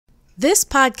This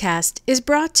podcast is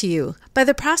brought to you by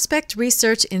the Prospect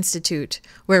Research Institute,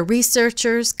 where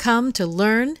researchers come to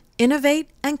learn, innovate,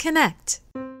 and connect.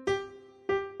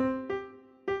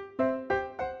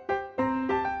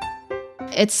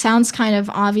 It sounds kind of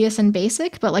obvious and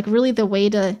basic, but really the way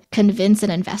to convince an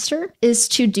investor is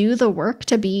to do the work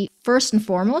to be, first and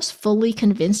foremost, fully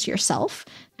convinced yourself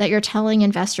that you're telling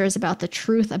investors about the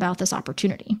truth about this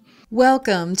opportunity.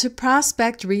 Welcome to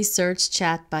Prospect Research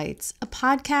Chat Bites, a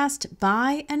podcast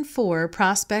by and for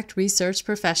prospect research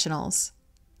professionals.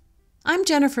 I'm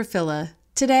Jennifer Filla.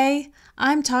 Today,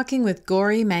 I'm talking with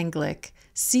Gori Manglik,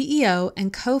 CEO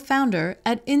and co-founder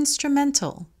at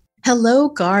Instrumental. Hello,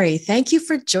 Gori. Thank you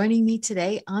for joining me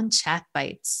today on Chat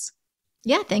Bites.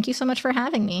 Yeah, thank you so much for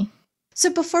having me. So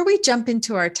before we jump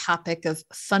into our topic of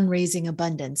fundraising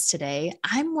abundance today,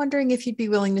 I'm wondering if you'd be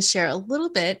willing to share a little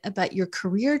bit about your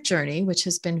career journey, which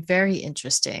has been very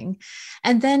interesting,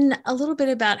 and then a little bit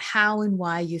about how and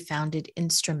why you founded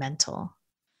Instrumental.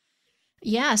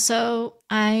 Yeah, so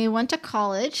I went to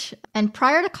college, and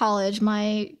prior to college,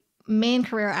 my main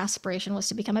career aspiration was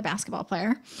to become a basketball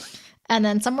player. And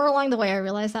then somewhere along the way, I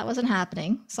realized that wasn't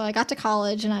happening. So I got to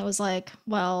college and I was like,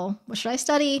 well, what should I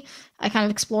study? I kind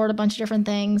of explored a bunch of different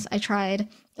things. I tried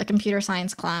a computer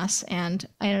science class and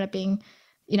I ended up being,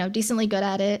 decently good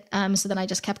at it. So then I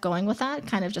just kept going with that,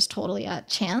 kind of just totally at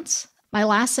chance. My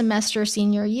last semester,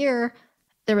 senior year,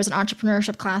 there was an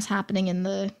entrepreneurship class happening in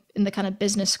the kind of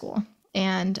business school.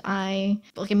 And I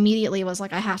immediately was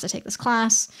like, I have to take this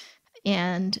class.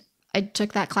 And I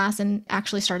took that class and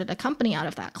actually started a company out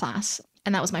of that class.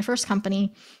 And that was my first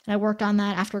company. And I worked on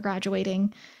that after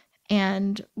graduating.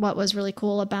 And what was really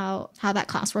cool about how that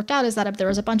class worked out is that there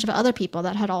was a bunch of other people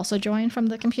that had also joined from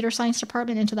the computer science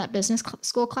department into that business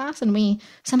school class. And we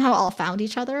somehow all found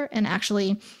each other and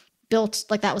actually built,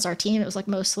 that was our team. It was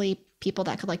mostly people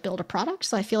that could build a product.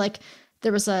 So I feel like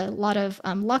there was a lot of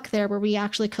luck there where we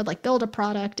actually could build a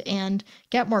product and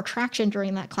get more traction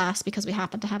during that class because we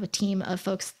happened to have a team of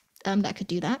folks that could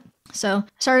do that. So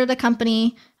started a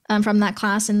company from that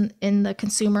class in the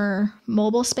consumer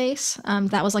mobile space.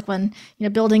 That was when,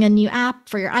 building a new app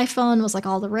for your iPhone was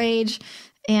all the rage.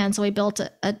 And so we built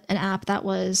an app that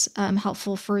was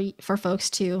helpful for folks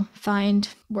to find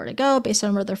where to go based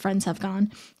on where their friends have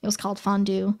gone. It was called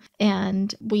Fondue.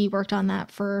 And we worked on that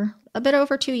for a bit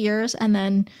over 2 years. And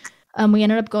then we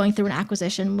ended up going through an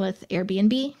acquisition with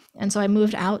Airbnb. And so I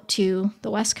moved out to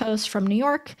the West Coast from New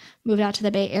York, moved out to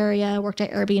the Bay Area, worked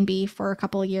at Airbnb for a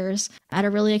couple of years. I had a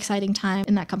really exciting time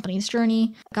in that company's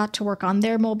journey. Got to work on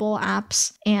their mobile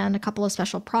apps and a couple of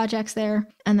special projects there.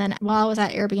 And then while I was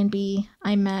at Airbnb,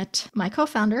 I met my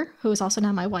co-founder, who is also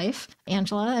now my wife,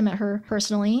 Angela. I met her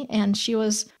personally, and she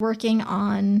was working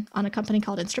on a company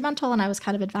called Instrumental, and I was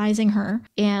kind of advising her.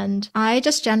 And I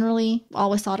just generally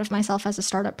always thought of myself as a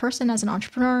startup person, as an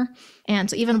entrepreneur. And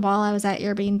so even while I was at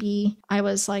Airbnb, I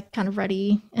was kind of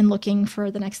ready and looking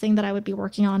for the next thing that I would be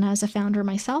working on as a founder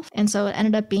myself. And so it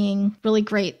ended up being really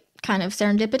great kind of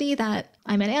serendipity that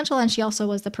I met Angela, and she also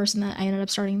was the person that I ended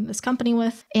up starting this company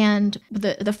with. And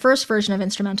the first version of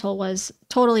Instrumental was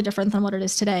totally different than what it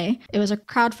is today. It was a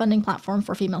crowdfunding platform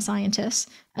for female scientists.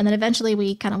 And then eventually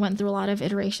we kind of went through a lot of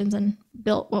iterations and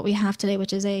built what we have today,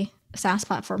 which is a SaaS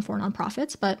platform for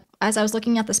nonprofits. But as I was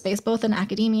looking at the space, both in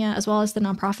academia as well as the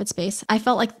nonprofit space, I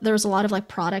felt like there was a lot of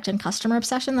product and customer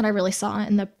obsession that I really saw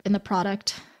in the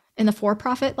product, in the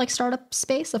for-profit startup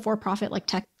space, the for-profit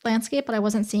tech landscape, but I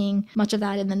wasn't seeing much of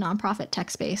that in the nonprofit tech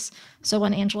space. So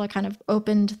when Angela kind of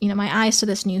opened, my eyes to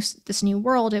this new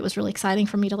world, it was really exciting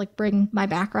for me to bring my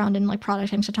background in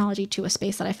product and technology to a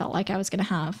space that I felt like I was going to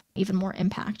have even more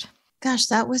impact. Gosh,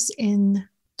 that was in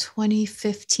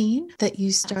 2015 that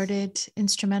you started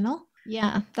Instrumental?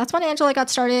 Yeah, that's when Angela got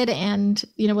started, and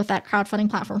with that crowdfunding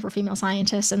platform for female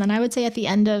scientists. And then I would say at the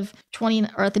end of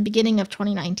at the beginning of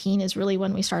 2019 is really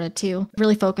when we started to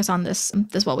really focus on this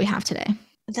what we have today.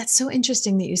 That's so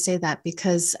interesting that you say that,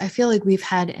 because I feel like we've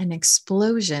had an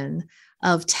explosion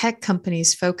of tech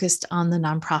companies focused on the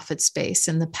nonprofit space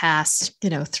in the past,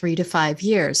 3 to 5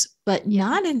 years, but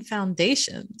not in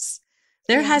foundations.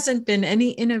 There hasn't been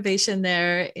any innovation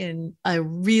there in a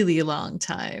really long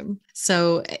time.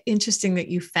 So interesting that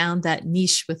you found that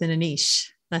niche within a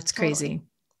niche. That's crazy. Totally.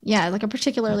 Yeah, a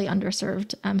particularly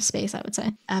underserved space, I would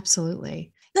say.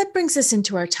 Absolutely. That brings us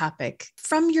into our topic.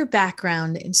 From your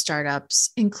background in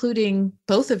startups, including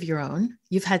both of your own,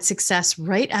 you've had success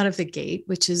right out of the gate,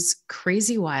 which is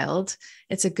crazy wild.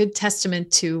 It's a good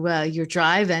testament to your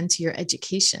drive and to your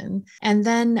education. And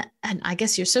I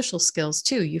guess your social skills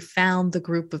too. You found the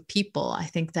group of people. I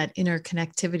think that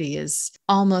interconnectivity is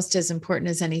almost as important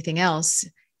as anything else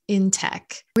in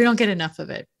tech. We don't get enough of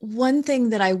it. One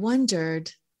thing that I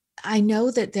wondered, I know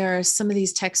that there are some of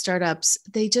these tech startups,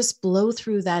 they just blow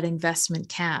through that investment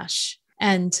cash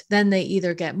and then they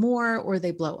either get more or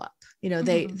they blow up.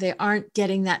 They aren't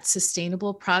getting that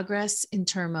sustainable progress in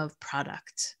terms of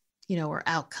product, or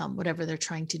outcome, whatever they're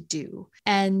trying to do.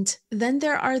 And then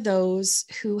there are those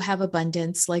who have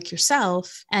abundance like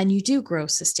yourself, and you do grow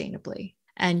sustainably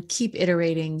and keep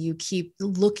iterating. You keep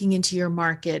looking into your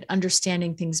market,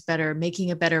 understanding things better,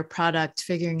 making a better product,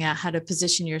 figuring out how to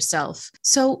position yourself.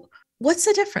 So what's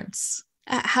the difference?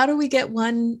 How do we get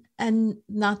one and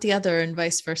not the other and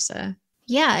vice versa?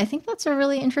 Yeah, I think that's a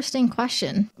really interesting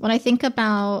question. When I think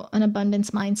about an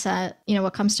abundance mindset,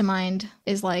 what comes to mind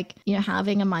is like,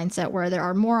 having a mindset where there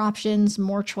are more options,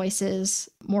 more choices,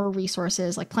 more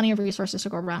resources, like plenty of resources to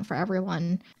go around for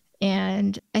everyone.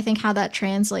 And I think how that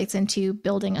translates into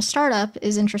building a startup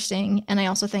is interesting. And I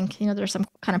also think, there's some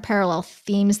kind of parallel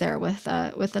themes there with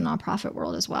the nonprofit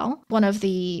world as well. One of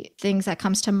the things that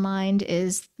comes to mind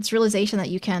is this realization that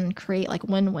you can create like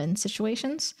win-win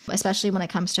situations, especially when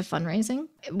it comes to fundraising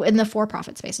in the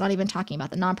for-profit space, not even talking about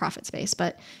the nonprofit space,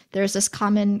 but there's this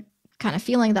common kind of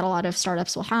feeling that a lot of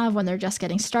startups will have when they're just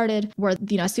getting started, where,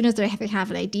 as soon as they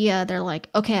have an idea, they're like,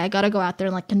 okay, I got to go out there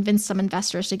and like convince some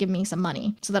investors to give me some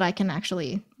money so that I can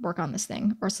actually work on this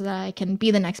thing, or so that I can be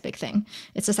the next big thing.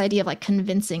 It's this idea of like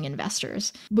convincing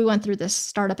investors. We went through this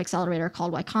startup accelerator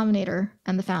called Y Combinator,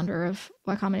 and the founder of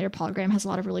Y Combinator, Paul Graham, has a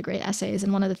lot of really great essays.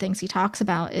 And one of the things he talks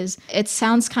about is, it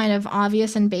sounds kind of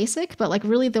obvious and basic, but like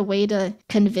really the way to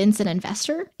convince an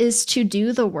investor is to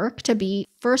do the work to be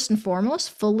first and foremost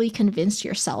fully convinced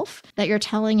yourself that you're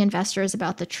telling investors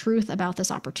about the truth about this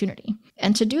opportunity.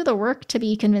 And to do the work to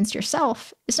be convinced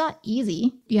yourself, it's not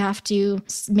easy. You have to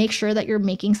make sure that you're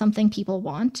making something people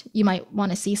want. You might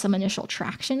want to see some initial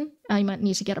traction. You might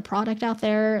need to get a product out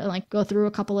there and like go through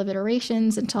a couple of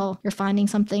iterations until you're finding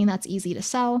something that's easy to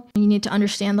sell. You need to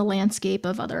understand the landscape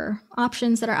of other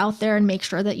options that are out there and make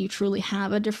sure that you truly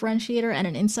have a differentiator and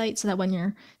an insight, so that when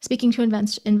you're speaking to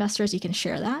investors, you can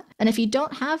share that. And if you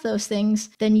don't have those things,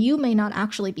 then you may not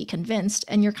actually be convinced,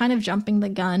 and you're kind of jumping the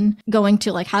gun, going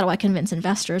to like, how do I convince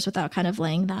investors, without kind of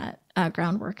laying that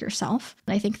groundwork yourself.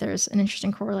 And I think there's an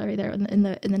interesting corollary there in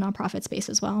the nonprofit space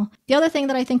as well. The other thing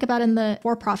that I think about in the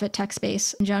for-profit tech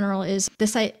space in general is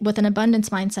this, with an abundance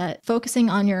mindset, focusing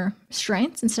on your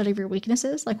strengths instead of your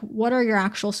weaknesses. Like, what are your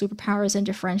actual superpowers and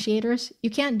differentiators? You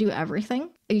can't do everything.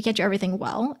 You can't do everything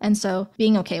well. And so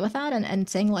being okay with that and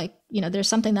saying like, there's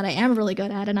something that I am really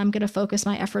good at, and I'm going to focus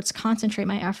my efforts, concentrate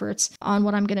my efforts on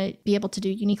what I'm going to be able to do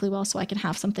uniquely well, so I can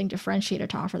have something differentiated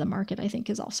to offer the market, I think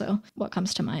is also what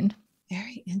comes to mind.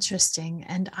 Very interesting.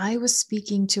 And I was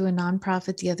speaking to a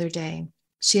nonprofit the other day.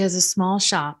 She has a small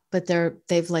shop, but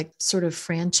they've like sort of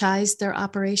franchised their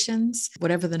operations,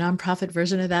 whatever the nonprofit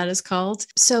version of that is called.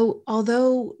 So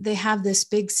although they have this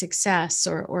big success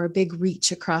or a big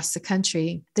reach across the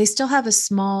country, they still have a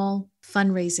small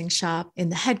fundraising shop in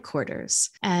the headquarters,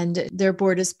 and their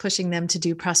board is pushing them to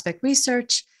do prospect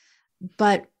research.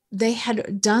 But they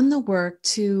had done the work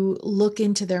to look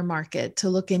into their market, to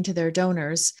look into their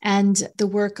donors, and the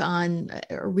work on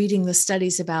reading the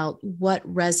studies about what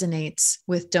resonates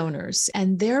with donors.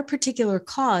 And their particular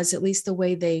cause, at least the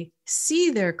way they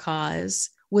see their cause,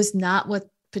 was not what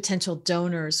potential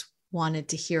donors wanted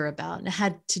to hear about. And it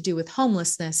had to do with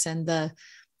homelessness and the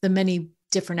many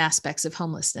different aspects of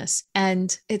homelessness.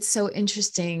 And it's so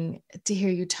interesting to hear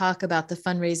you talk about the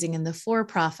fundraising and the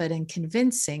for-profit and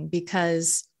convincing,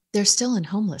 because they're still in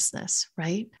homelessness,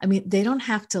 right? I mean, they don't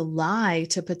have to lie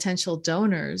to potential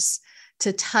donors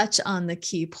to touch on the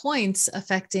key points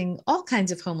affecting all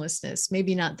kinds of homelessness,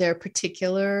 maybe not their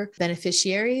particular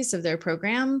beneficiaries of their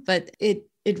program, but it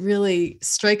really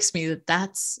strikes me that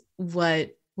that's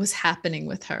what was happening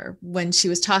with her when she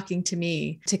was talking to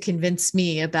me to convince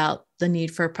me about the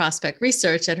need for prospect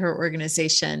research at her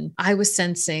organization. I was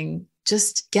sensing,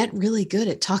 just get really good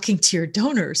at talking to your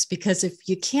donors, because if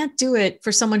you can't do it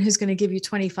for someone who's going to give you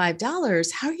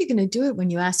 $25, how are you going to do it when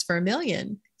you ask for $1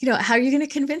 million? How are you going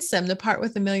to convince them to part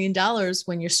with $1 million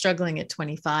when you're struggling at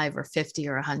 25 or 50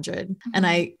 or 100? Mm-hmm. And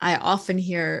I often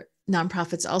hear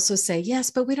nonprofits also say, yes,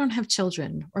 but we don't have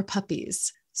children or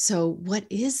puppies. So what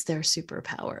is their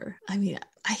superpower? I mean,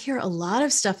 I hear a lot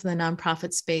of stuff in the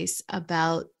nonprofit space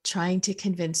about trying to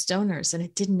convince donors, and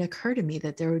it didn't occur to me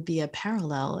that there would be a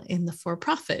parallel in the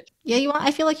for-profit. Yeah,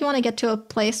 I feel like you want to get to a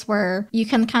place where you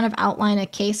can kind of outline a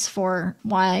case for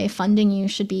why funding you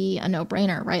should be a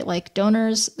no-brainer, right? Like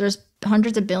donors, there's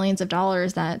hundreds of billions of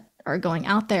dollars that are going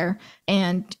out there.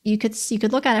 And you could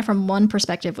look at it from one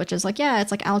perspective, which is like, yeah,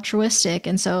 it's like altruistic.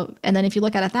 And then if you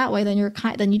look at it that way, then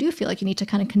you do feel like you need to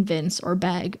kind of convince or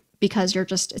beg, because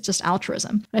it's just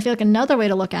altruism. But I feel like another way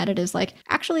to look at it is like,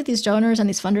 actually these donors and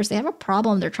these funders, they have a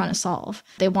problem they're trying to solve.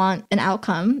 They want an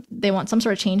outcome. They want some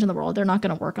sort of change in the world. They're not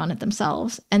going to work on it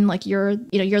themselves. And like you're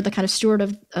the kind of steward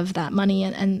of that money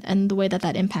and the way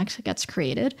that impact gets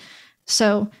created.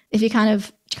 So if you kind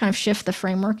of shift the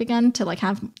framework again to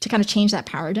kind of change that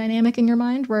power dynamic in your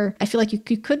mind, where I feel like you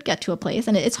could get to a place,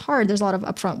 and it's hard. There's a lot of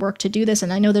upfront work to do this.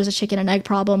 And I know there's a chicken and egg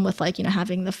problem with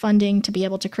having the funding to be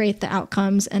able to create the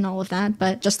outcomes and all of that.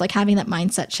 But just like having that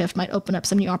mindset shift might open up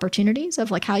some new opportunities of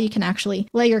like how you can actually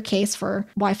lay your case for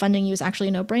why funding you is actually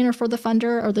a no-brainer for the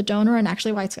funder or the donor, and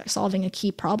actually why it's solving a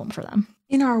key problem for them.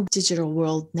 In our digital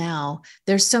world now,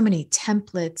 there's so many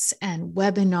templates and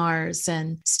webinars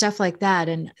and stuff like that.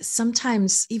 And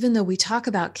sometimes, even though we talk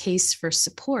about case for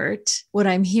support, what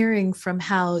I'm hearing from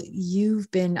how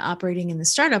you've been operating in the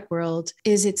startup world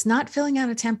is it's not filling out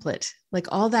a template. Like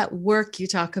all that work you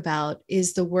talk about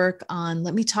is the work on,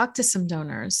 let me talk to some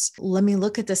donors. Let me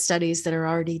look at the studies that are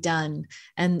already done.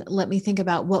 And let me think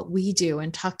about what we do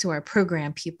and talk to our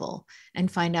program people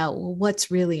and find out, well, what's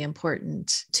really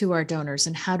important to our donors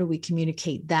and how do we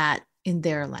communicate that in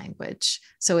their language?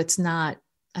 So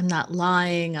I'm not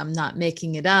lying. I'm not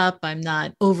making it up. I'm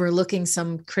not overlooking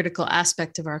some critical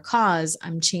aspect of our cause.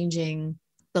 I'm changing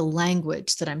the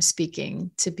language that I'm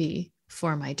speaking to be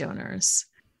for my donors.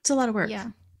 It's a lot of work.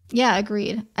 Yeah,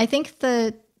 agreed. I think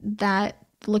that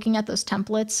looking at those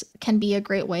templates can be a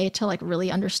great way to like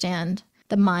really understand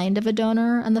the mind of a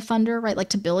donor and the funder, right? Like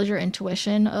to build your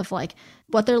intuition of like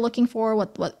what they're looking for,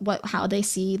 how they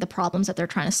see the problems that they're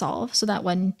trying to solve, so that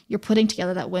when you're putting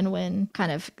together that win-win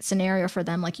kind of scenario for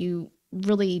them, like you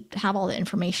really have all the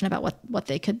information about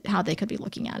how they could be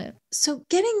looking at it. So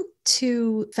getting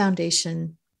to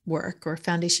foundation work or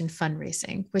foundation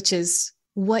fundraising, which is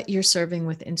what you're serving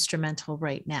with Instrumental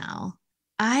right now.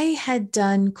 I had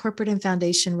done corporate and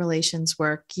foundation relations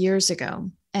work years ago.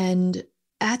 And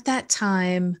at that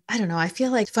time, I don't know, I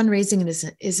feel like fundraising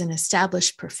is an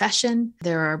established profession.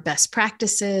 There are best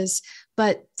practices,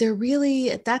 but there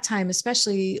really, at that time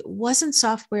especially, wasn't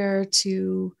software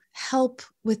to help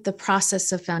with the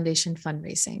process of foundation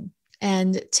fundraising.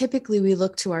 And typically we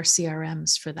look to our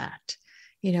CRMs for that.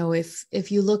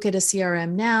 If you look at a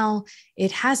CRM now,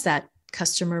 it has that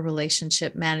customer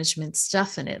relationship management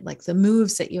stuff in it, like the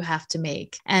moves that you have to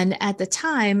make. And at the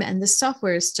time, and the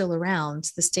software is still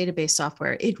around, this database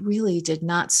software, it really did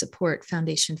not support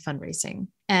foundation fundraising.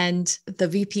 And the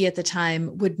VP at the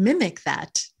time would mimic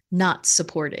that not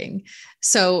supporting.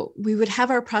 So we would have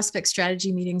our prospect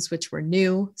strategy meetings, which were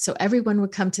new. So everyone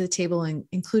would come to the table,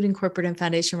 including corporate and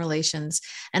foundation relations.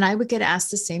 And I would get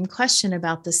asked the same question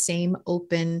about the same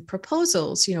open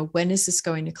proposals. When is this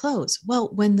going to close? Well,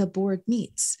 when the board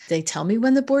meets. They tell me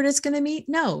when the board is going to meet?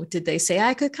 No. Did they say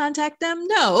I could contact them?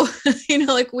 No.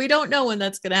 We don't know when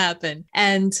that's going to happen.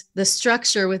 And the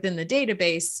structure within the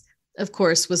database, of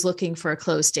course, was looking for a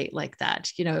close date like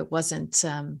that.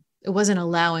 It wasn't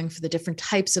allowing for the different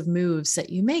types of moves that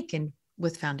you make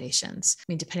with foundations. I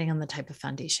mean, depending on the type of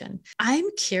foundation. I'm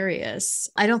curious.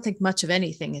 I don't think much of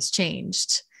anything has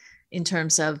changed in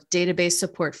terms of database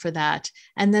support for that.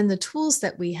 And then the tools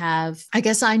that we have, I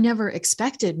guess I never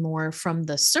expected more from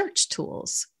the search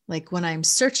tools, like when I'm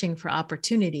searching for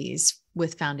opportunities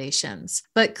with foundations.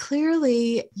 But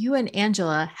clearly you and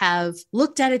Angela have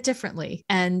looked at it differently.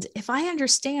 And if I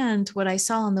understand what I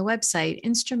saw on the website,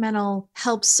 Instrumental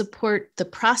helps support the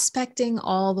prospecting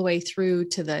all the way through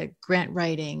to the grant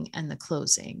writing and the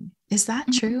closing. Is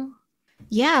that true?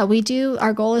 Yeah, we do.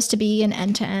 Our goal is to be an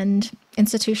end-to-end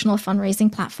institutional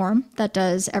fundraising platform that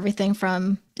does everything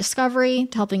from discovery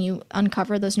to helping you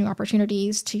uncover those new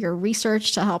opportunities, to your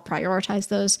research to help prioritize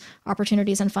those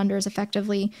opportunities and funders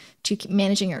effectively, to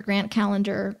managing your grant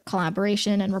calendar,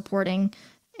 collaboration and reporting,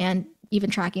 and even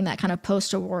tracking that kind of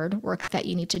post-award work that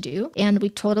you need to do. And we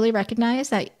totally recognize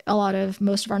that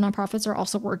most of our nonprofits are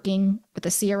also working with a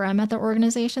CRM at the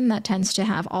organization that tends to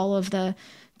have all of the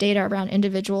data around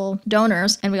individual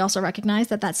donors. And we also recognize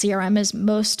that CRM is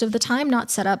most of the time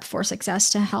not set up for success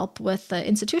to help with the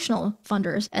institutional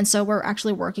funders. And so we're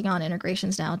actually working on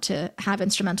integrations now to have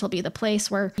Instrumental be the place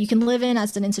where you can live in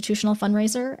as an institutional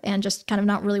fundraiser and just kind of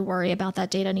not really worry about that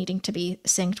data needing to be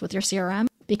synced with your CRM.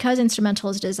 Because Instrumental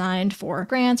is designed for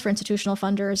grants, for institutional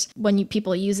funders, when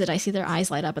people use it, I see their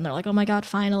eyes light up and they're like, oh my God,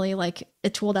 finally, like a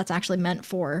tool that's actually meant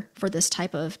for this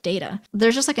type of data.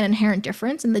 There's just like an inherent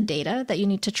difference in the data that you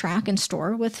need to track and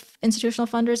store with institutional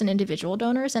funders and individual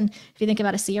donors. And if you think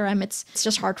about a CRM, it's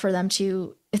just hard for them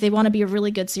to, if they want to be a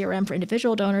really good CRM for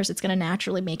individual donors, it's going to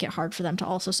naturally make it hard for them to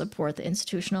also support the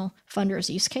institutional funders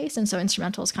use case. And so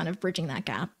Instrumental is kind of bridging that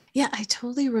gap. Yeah, I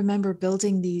totally remember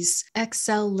building these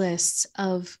Excel lists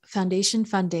of foundation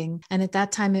funding. And at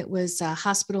that time, it was a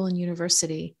hospital and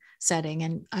university setting.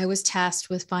 And I was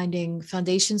tasked with finding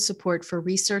foundation support for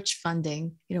research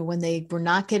funding. When they were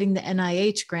not getting the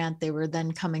NIH grant, they were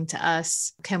then coming to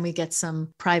us. Can we get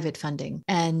some private funding?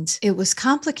 And it was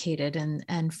complicated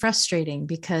and frustrating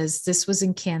because this was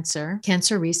in cancer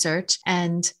research,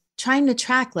 and trying to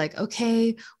track like,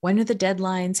 okay, when are the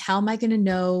deadlines? How am I going to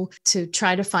know to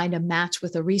try to find a match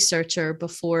with a researcher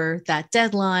before that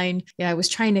deadline? I was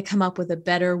trying to come up with a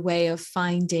better way of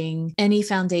finding any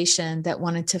foundation that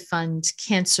wanted to fund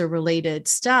cancer related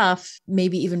stuff,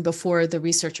 maybe even before the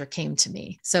researcher came to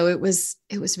me. So it was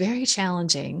very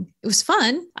challenging. It was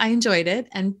fun. I enjoyed it.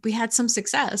 And we had some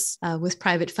success with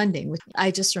private funding. I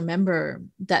just remember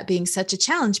that being such a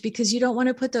challenge because you don't want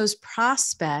to put those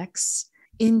prospects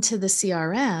into the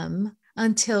CRM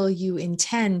until you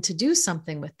intend to do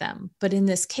something with them. But in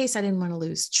this case, I didn't want to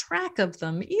lose track of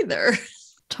them either.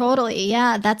 Totally.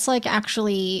 Yeah. That's like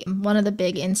actually one of the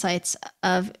big insights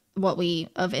of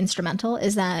Instrumental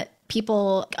is that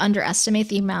people underestimate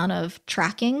the amount of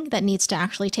tracking that needs to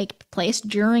actually take place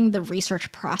during the research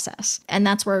process. And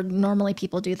that's where normally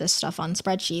people do this stuff on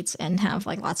spreadsheets and have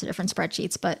like lots of different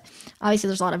spreadsheets. But obviously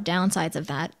there's a lot of downsides of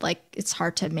that. Like it's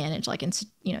hard to manage like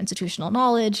institutional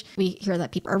knowledge. We hear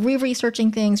that people are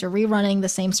re-researching things or rerunning the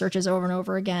same searches over and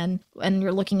over again. And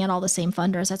you're looking at all the same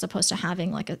funders as opposed to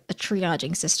having like a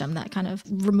triaging system that kind of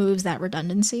removes that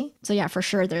redundancy. So yeah, for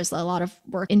sure, there's a lot of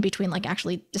work in between like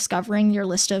actually discovering your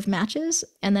list of matches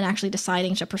and then actually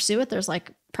deciding to pursue it. There's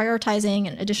like prioritizing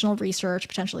and additional research,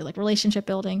 potentially like relationship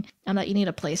building, and that you need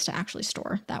a place to actually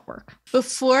store that work.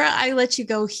 Before I let you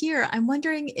go here, I'm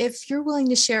wondering if you're willing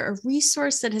to share a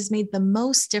resource that has made the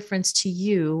most difference to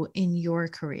you in your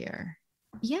career.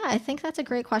 Yeah, I think that's a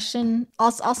great question.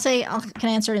 Can I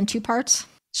answer it in two parts?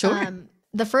 Sure.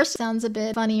 The first sounds a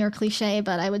bit funny or cliche,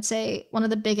 but I would say one of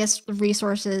the biggest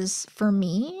resources for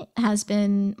me has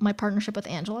been my partnership with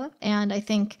Angela. And I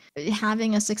think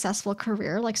having a successful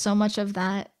career, like so much of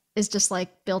that is just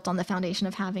like built on the foundation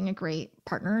of having a great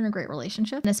partner and a great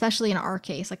relationship. And especially in our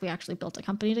case, like we actually built a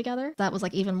company together. That was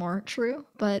like even more true.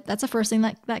 But that's the first thing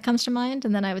that comes to mind.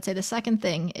 And then I would say the second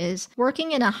thing is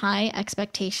working in a high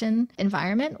expectation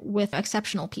environment with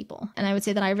exceptional people. And I would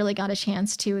say that I really got a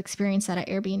chance to experience that at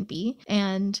Airbnb,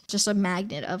 and just a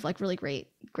magnet of like really great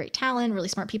talent, really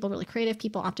smart people, really creative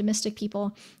people, optimistic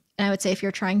people. And I would say if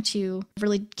you're trying to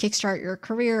really kickstart your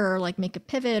career or like make a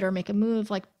pivot or make a move,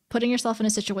 like putting yourself in a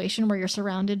situation where you're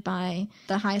surrounded by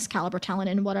the highest caliber talent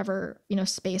in whatever,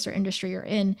 space or industry you're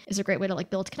in is a great way to like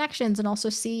build connections and also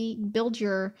build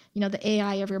your, the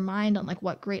AI of your mind on like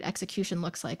what great execution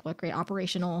looks like, what great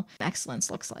operational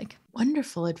excellence looks like.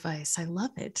 Wonderful advice. I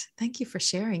love it. Thank you for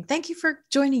sharing. Thank you for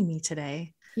joining me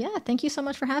today. Yeah. Thank you so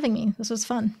much for having me. This was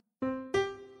fun.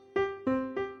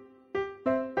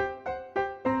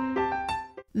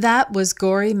 That was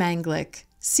Gori Manglick,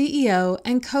 CEO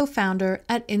and co-founder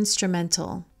at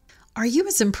Instrumental. Are you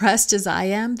as impressed as I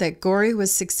am that Gori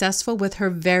was successful with her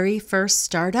very first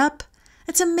startup?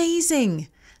 It's amazing.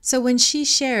 So when she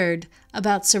shared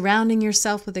about surrounding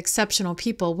yourself with exceptional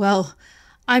people, well,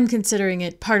 I'm considering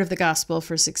it part of the gospel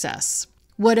for success.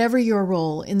 Whatever your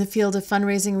role in the field of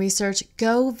fundraising research,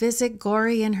 go visit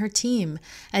Gori and her team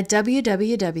at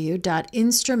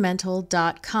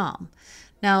www.instrumental.com.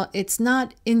 Now, it's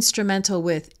not instrumental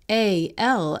with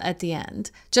A-L at the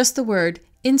end, just the word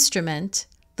instrument,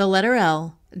 the letter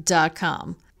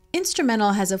L.com.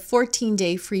 Instrumental has a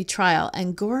 14-day free trial,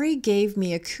 and Gori gave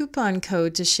me a coupon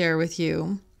code to share with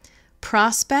you.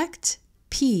 Prospect,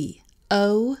 P-O-D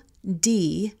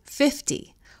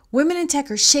 50. Women in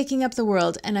tech are shaking up the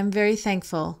world, and I'm very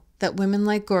thankful that women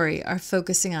like Gori are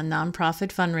focusing on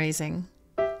nonprofit fundraising.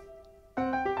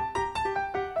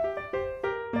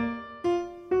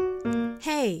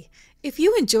 Hey, if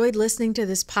you enjoyed listening to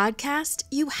this podcast,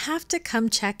 you have to come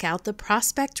check out the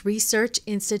Prospect Research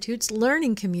Institute's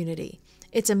learning community.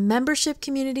 It's a membership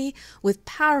community with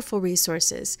powerful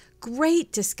resources,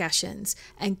 great discussions,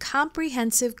 and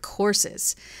comprehensive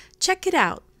courses. Check it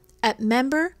out at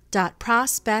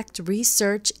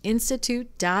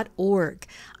member.prospectresearchinstitute.org.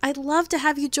 I'd love to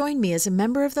have you join me as a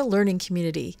member of the learning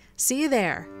community. See you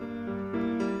there.